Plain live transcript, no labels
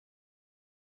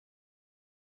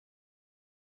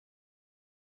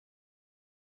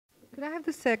Could I have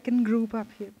the second group up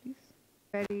here, please?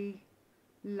 Very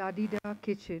la-di-da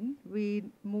kitchen. We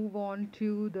move on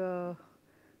to the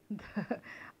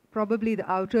probably the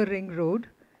outer ring road.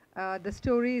 The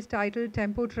story is titled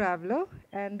Tempo Traveler,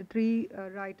 and the three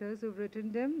writers who've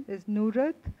written them is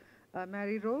Nurat,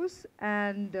 Mary Rose,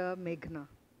 and Meghna.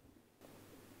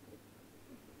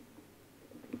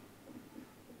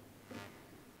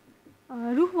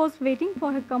 Ruh was waiting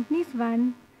for her company's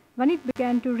van when it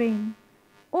began to rain.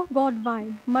 "Oh God, why?"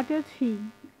 muttered she.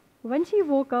 When she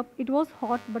woke up, it was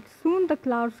hot, but soon the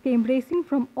clouds came racing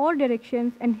from all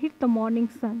directions and hit the morning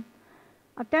sun.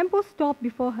 A tempo stopped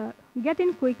before her. "Get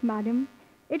in quick, madam."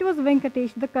 It was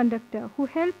Venkatesh, the conductor, who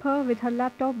helped her with her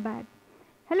laptop bag.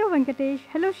 "Hello, Venkatesh."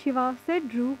 "Hello, Shiva," said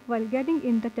Drew while getting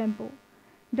in the tempo.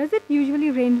 "Does it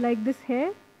usually rain like this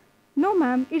here?" "No,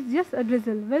 ma'am, it's just a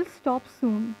drizzle. We'll stop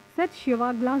soon," said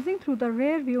Shiva, glancing through the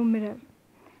rear view mirror.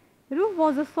 Ruh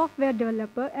was a software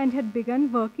developer and had begun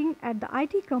working at the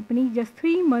IT company just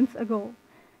 3 months ago.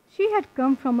 She had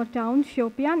come from a town,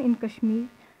 Shopian in Kashmir,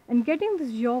 and getting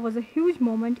this job was a huge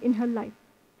moment in her life.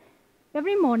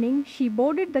 Every morning, she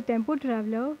boarded the Tempo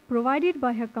Traveler provided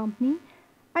by her company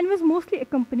and was mostly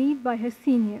accompanied by her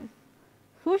seniors.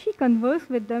 So she conversed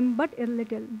with them but a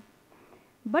little.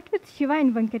 But with Shiva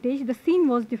and Venkatesh, the scene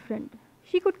was different.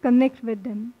 She could connect with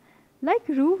them. Like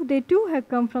Ruh, they too had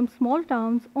come from small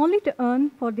towns only to earn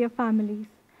for their families.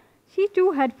 She too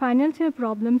had financial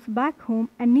problems back home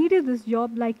and needed this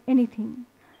job like anything.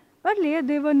 Earlier,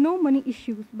 there were no money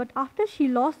issues, but after she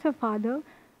lost her father,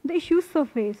 the issues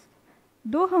surfaced.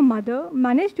 Though her mother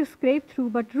managed to scrape through,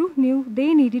 but Ruh knew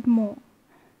they needed more.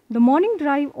 The morning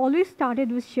drive always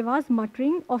started with Shiva's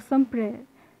muttering or some prayer.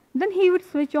 Then he would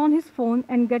switch on his phone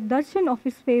and get darshan of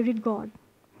his favorite god.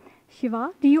 "Shiva,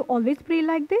 do you always pray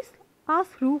like this?"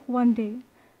 asked Ruh one day.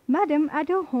 "Madam,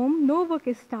 at her home, no work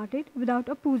is started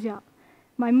without a puja.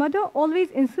 My mother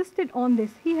always insisted on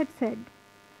this," he had said.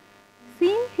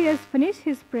 Seeing he has finished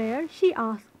his prayer, she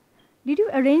asked, "Did you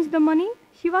arrange the money?"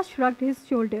 Shiva shrugged his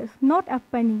shoulders. "Not a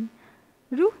penny."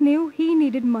 Ruh knew he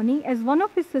needed money as one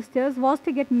of his sisters was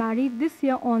to get married this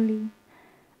year only.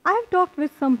 "I have talked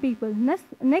with some people.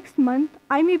 Next month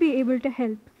I may be able to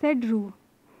help," said Ruh.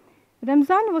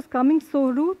 Ramzan was coming, so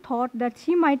Ruh thought that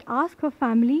she might ask her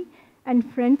family and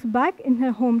friends back in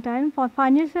her hometown for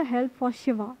financial help for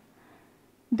Shiva.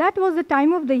 That was the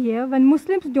time of the year when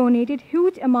Muslims donated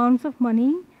huge amounts of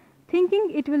money, thinking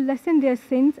it will lessen their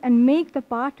sins and make the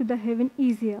path to the heaven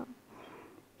easier.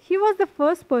 She was the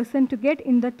first person to get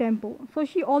in the tempo, so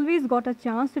she always got a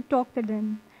chance to talk to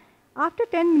them. After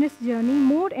 10 minutes journey,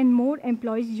 more and more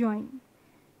employees joined.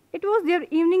 It was their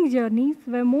evening journeys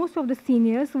where most of the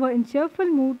seniors were in cheerful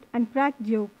mood and cracked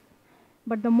jokes.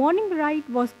 But the morning ride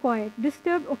was quiet,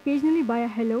 disturbed occasionally by a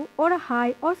hello or a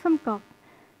hi or some cough.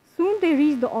 Soon they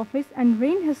reached the office and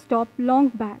rain had stopped long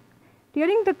back.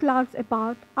 Tearing the clouds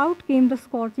apart, out came the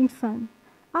scorching sun.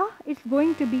 "Ah, it's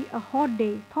going to be a hot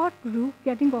day," thought Ruh,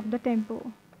 getting off the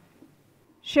tempo.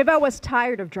 Shiva was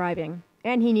tired of driving,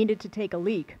 and he needed to take a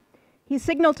leak. He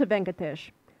signaled to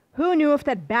Venkatesh. Who knew if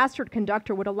that bastard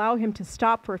conductor would allow him to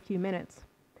stop for a few minutes?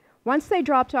 Once they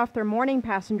dropped off their morning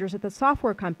passengers at the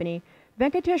software company,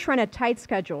 Venkatesh ran a tight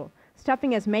schedule,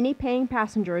 stuffing as many paying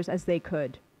passengers as they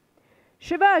could.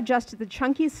 Shiva adjusted the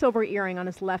chunky silver earring on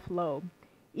his left lobe.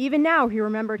 Even now he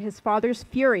remembered his father's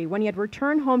fury when he had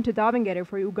returned home to Davangere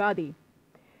for Ugadi.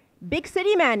 "Big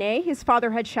city man, eh?" his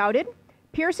father had shouted.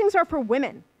 "Piercings are for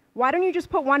women. Why don't you just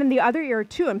put one in the other ear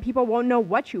too and people won't know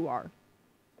what you are?"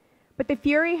 But the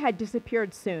fury had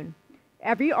disappeared soon.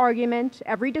 Every argument,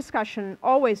 every discussion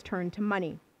always turned to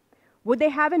money. Would they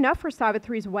have enough for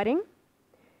Savitri's wedding?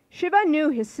 Shiva knew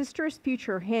his sister's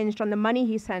future hinged on the money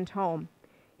he sent home.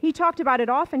 He talked about it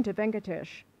often to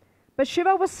Venkatesh. But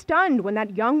Shiva was stunned when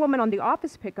that young woman on the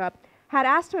office pickup had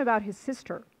asked him about his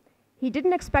sister. He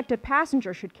didn't expect a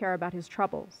passenger should care about his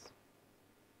troubles.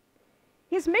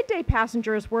 His midday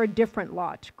passengers were a different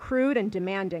lot, crude and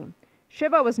demanding.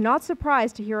 Shiva was not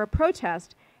surprised to hear a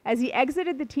protest as he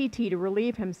exited the TT to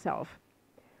relieve himself.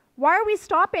 "Why are we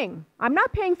stopping? I'm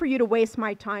not paying for you to waste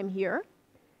my time here."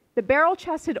 The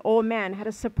barrel-chested old man had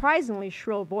a surprisingly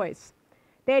shrill voice.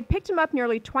 They had picked him up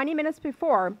nearly 20 minutes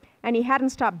before, and he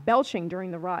hadn't stopped belching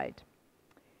during the ride.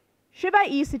 Shiva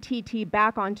eased the TT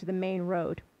back onto the main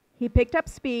road. He picked up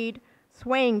speed,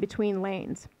 swaying between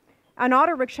lanes. An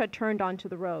auto rickshaw turned onto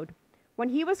the road. When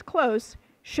he was close,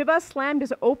 Shiva slammed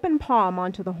his open palm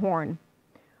onto the horn.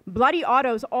 Bloody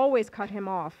autos always cut him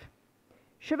off.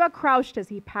 Shiva crouched as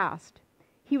he passed.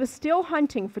 He was still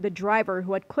hunting for the driver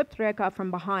who had clipped Rekha from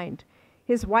behind.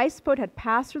 His wife's foot had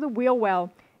passed through the wheel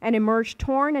well and emerged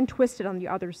torn and twisted on the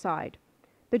other side.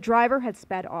 The driver had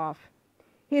sped off.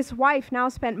 His wife now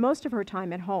spent most of her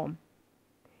time at home.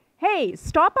 "Hey,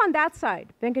 stop on that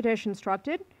side," Venkatesh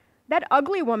instructed. "That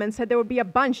ugly woman said there would be a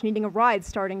bunch needing a ride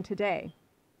starting today."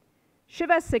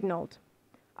 Shiva signaled.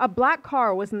 A black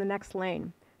car was in the next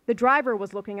lane. The driver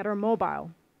was looking at her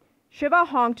mobile. Shiva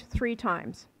honked 3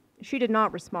 times. She did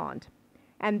not respond.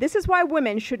 And this is why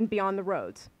women shouldn't be on the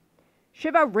roads.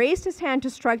 Shiva raised his hand to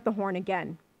strike the horn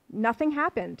again. Nothing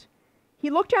happened. He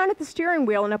looked down at the steering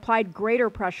wheel and applied greater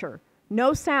pressure.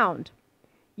 No sound.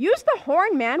 "Use the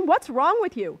horn, man! What's wrong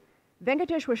with you?"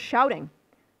 Venkatesh was shouting.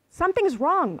 "Something's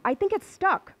wrong. I think it's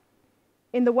stuck."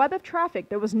 In the web of traffic,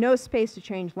 there was no space to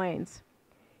change lanes.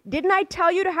 "Didn't I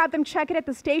tell you to have them check it at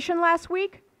the station last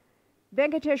week?"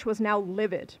 Venkatesh was now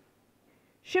livid.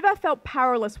 Shiva felt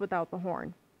powerless without the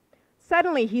horn.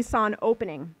 Suddenly, he saw an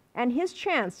opening and his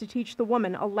chance to teach the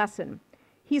woman a lesson.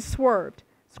 He swerved,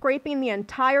 scraping the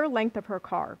entire length of her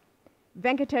car.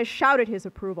 Venkatesh shouted his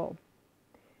approval.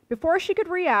 Before she could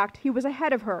react, he was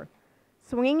ahead of her,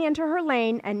 swinging into her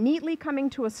lane and neatly coming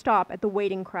to a stop at the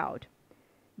waiting crowd.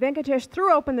 Venkatesh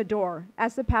threw open the door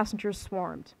as the passengers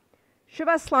swarmed.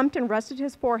 Shiva slumped and rested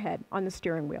his forehead on the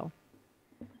steering wheel.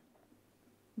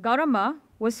 Gauramma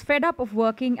was fed up of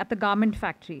working at the garment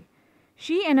factory.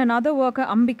 She and another worker,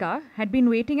 Ambika, had been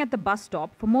waiting at the bus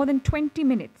stop for more than 20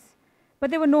 minutes,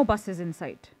 but there were no buses in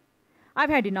sight.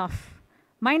 "I've had enough.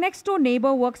 My next door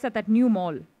neighbor works at that new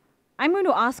mall. I'm going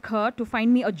to ask her to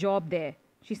find me a job there,"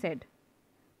 she said.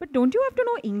 "But don't you have to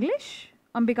know English?"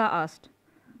 Ambika asked.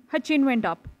 Her chin went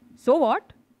up. "So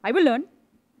what? I will learn."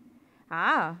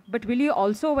 "Ah, but will you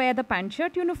also wear the pant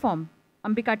shirt uniform?"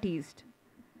 Ambika teased.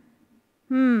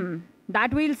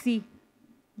 That we'll see.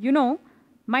 You know,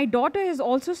 my daughter has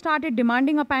also started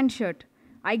demanding a pant shirt.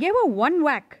 I gave her 1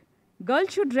 whack.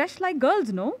 Girls should dress like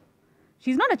girls, no?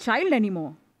 She's not a child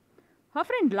anymore." Her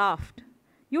friend laughed.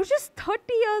 "You're just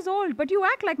 30 years old, but you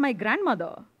act like my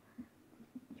grandmother."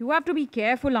 "You have to be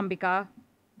careful, Ambika.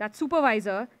 That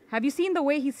supervisor, have you seen the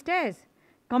way he stares?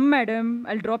 'Come, madam,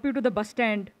 I'll drop you to the bus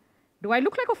stand.' Do I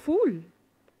look like a fool?"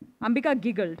 Ambika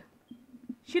giggled.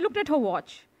 She looked at her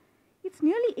watch. "It's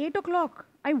nearly 8 o'clock.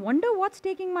 I wonder what's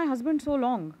taking my husband so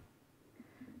long."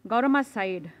 Gauramma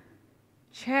sighed.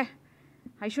 "Cheh,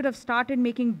 I should have started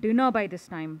making dinner by this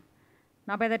time.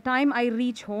 Now by the time I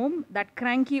reach home, that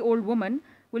cranky old woman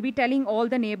will be telling all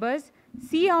the neighbors,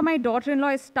 'See how my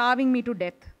daughter-in-law is starving me to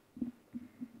death.'"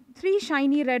 3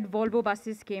 shiny red Volvo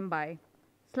buses came by,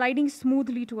 sliding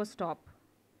smoothly to a stop.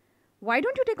 "Why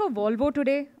don't you take a Volvo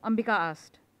today?" Ambika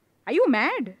asked. "Are you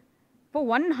mad? For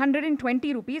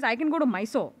 120 rupees, I can go to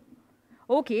Mysore."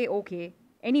 Okay.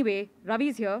 Anyway,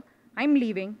 Ravi's here. I'm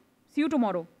leaving. See you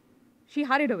tomorrow." She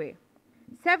hurried away.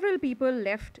 Several people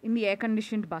left in the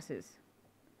air-conditioned buses.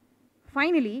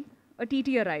 Finally, a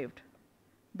TT arrived.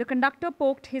 The conductor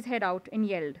poked his head out and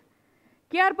yelled,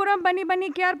 "Kyarpuram,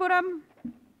 Bani, Kyarpuram."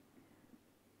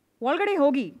 "Volgade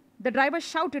hogi," the driver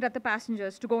shouted at the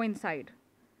passengers to go inside.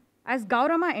 As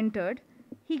Gauramma entered,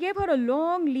 he gave her a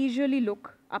long, leisurely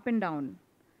look up and down.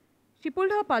 She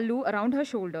pulled her pallu around her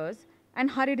shoulders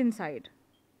and hurried inside.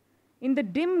 In the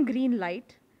dim green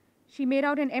light, she made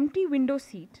out an empty window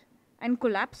seat and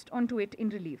collapsed onto it in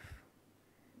relief.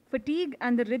 Fatigue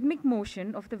and the rhythmic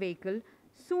motion of the vehicle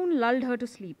soon lulled her to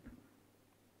sleep.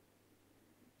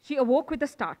 She awoke with a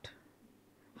start.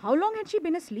 How long had she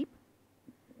been asleep?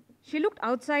 She looked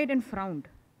outside and frowned.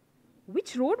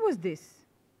 Which road was this?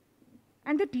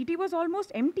 And the TT was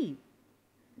almost empty.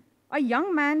 A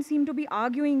young man seemed to be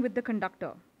arguing with the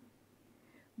conductor.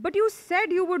 "But you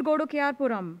said you would go to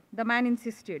Kyarpuram," the man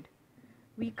insisted.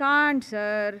 "We can't,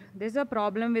 sir. There's a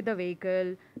problem with the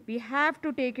vehicle. We have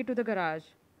to take it to the garage."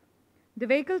 The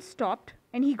vehicle stopped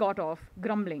and he got off,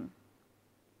 grumbling.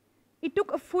 It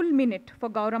took a full minute for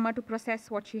Gauramma to process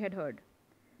what she had heard.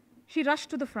 She rushed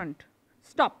to the front.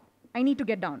 "Stop. I need to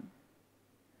get down."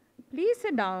 "Please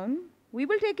sit down. We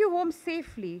will take you home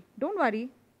safely. Don't worry."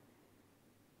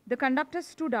 The conductor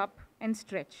stood up and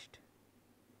stretched.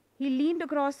 He leaned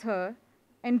across her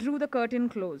and drew the curtain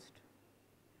closed.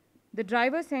 The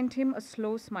driver sent him a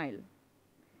slow smile.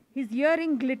 His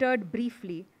earring glittered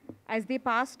briefly as they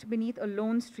passed beneath a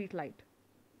lone streetlight.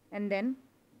 And then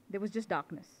there was just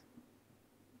darkness.